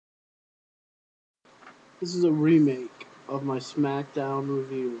This is a remake of my SmackDown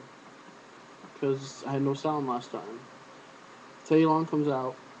review because I had no sound last time. Teddy Long comes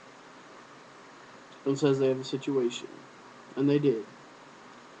out and says they have a situation, and they did.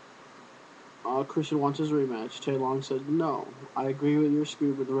 Christian wants his rematch. Teddy Long said, "No, I agree with your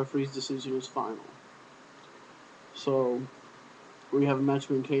screw, but the referee's decision is final." So we have a match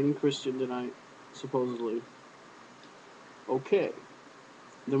between Kane and Christian tonight, supposedly. Okay.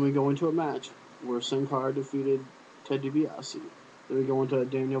 Then we go into a match where Sin Cara defeated Ted DiBiase. Then we go into a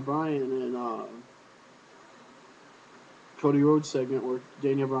Daniel Bryan and Cody Rhodes segment where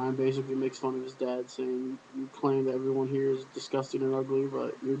Daniel Bryan basically makes fun of his dad, saying, "You claim that everyone here is disgusting and ugly,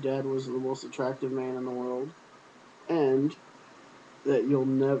 but your dad was the most attractive man in the world, and that your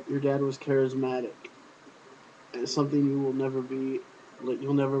dad was charismatic. And it's something you will never be.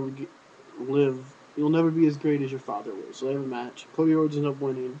 You'll never live. You'll never be as great as your father was." So they have a match. Cody Rhodes ends up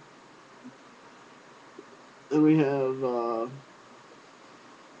winning. Then we have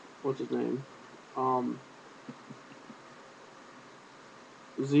what's his name? Um,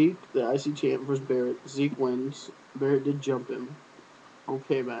 Zeke, the IC champ versus Barrett. Zeke wins. Barrett did jump him.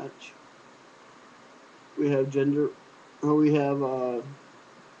 Okay, match. We have gender. Oh, we have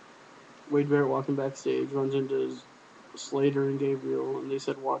Wade Barrett walking backstage, runs into Slater and Gabriel, and they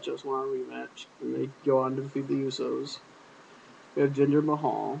said, "Watch us, want a rematch." And they go on to defeat the Usos. We have Jinder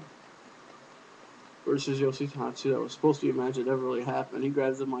Mahal versus Yoshitatsu. That was supposed to be a match that never really happened. He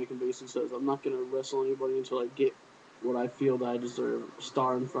grabs the mic and basically says, "I'm not going to wrestle anybody until I get what I feel that I deserve. A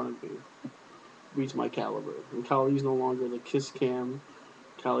star in front of me beats my caliber." And Kali's no longer the kiss cam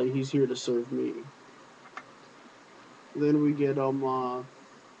Kali. He's here to serve me. Then we get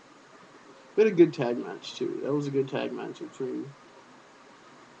we had a good tag match too. That was a good tag match between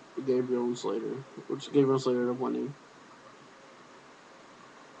Gabriel and Slater, which Gabriel and Slater ended up winning.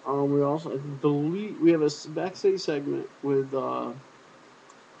 We also, I believe, we have a backstage segment with oh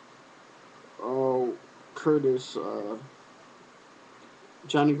Curtis,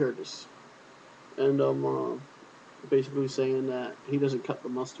 Johnny Curtis, and basically saying that he doesn't cut the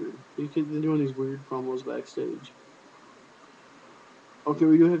mustard. He's doing these weird promos backstage. Okay,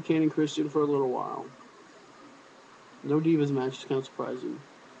 we do have Kane and Christian for a little while. No Divas match is kind of surprising.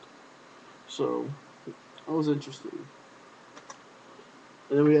 So that was interesting.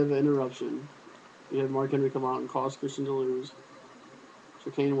 And then we have an interruption. We have Mark Henry come out and cause Christian to lose. So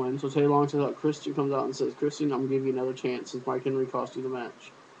Kane wins. So Tay Long says out. Christian comes out and says, "Christian, I'm gonna give you another chance since Mark Henry cost you the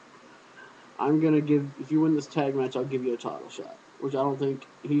match. I'm gonna give if you win this tag match, I'll give you a title shot." Which I don't think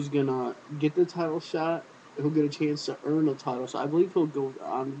he's gonna get the title shot. He'll get a chance to earn a title shot. I believe he'll go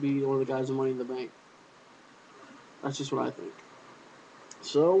on to be one of the guys in Money in the Bank. That's just what I think.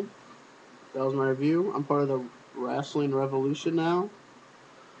 So that was my review. I'm part of the Wrestling Revolution now.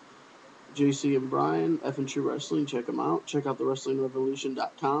 JC and Brian, F and True Wrestling, check them out. Check out the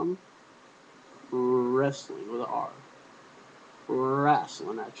WrestlingRevolution.com. Wrestling with an R.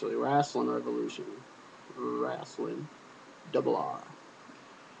 Wrestling, actually. Wrestling Revolution. Wrestling. Double R.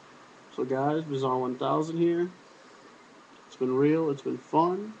 So, guys, Bizarre 1000 here. It's been real. It's been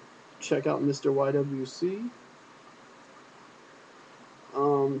fun. Check out Mr. YWC.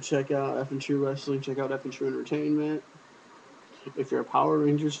 Check out F and True Wrestling. Check out F and True Entertainment. If you're a Power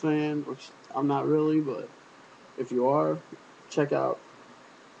Rangers fan, which I'm not really, but if you are, check out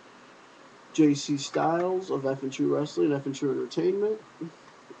JC Styles of F and True Wrestling, F and True Entertainment.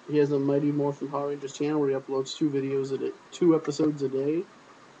 He has a Mighty Morphin Power Rangers channel where he uploads 2 episodes a day.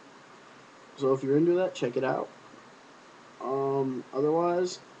 So if you're into that, check it out.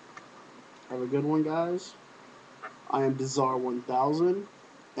 Otherwise, have a good one, guys. I am Bizarre 1000,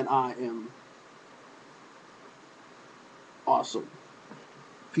 and I am awesome.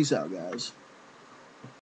 Peace out, guys.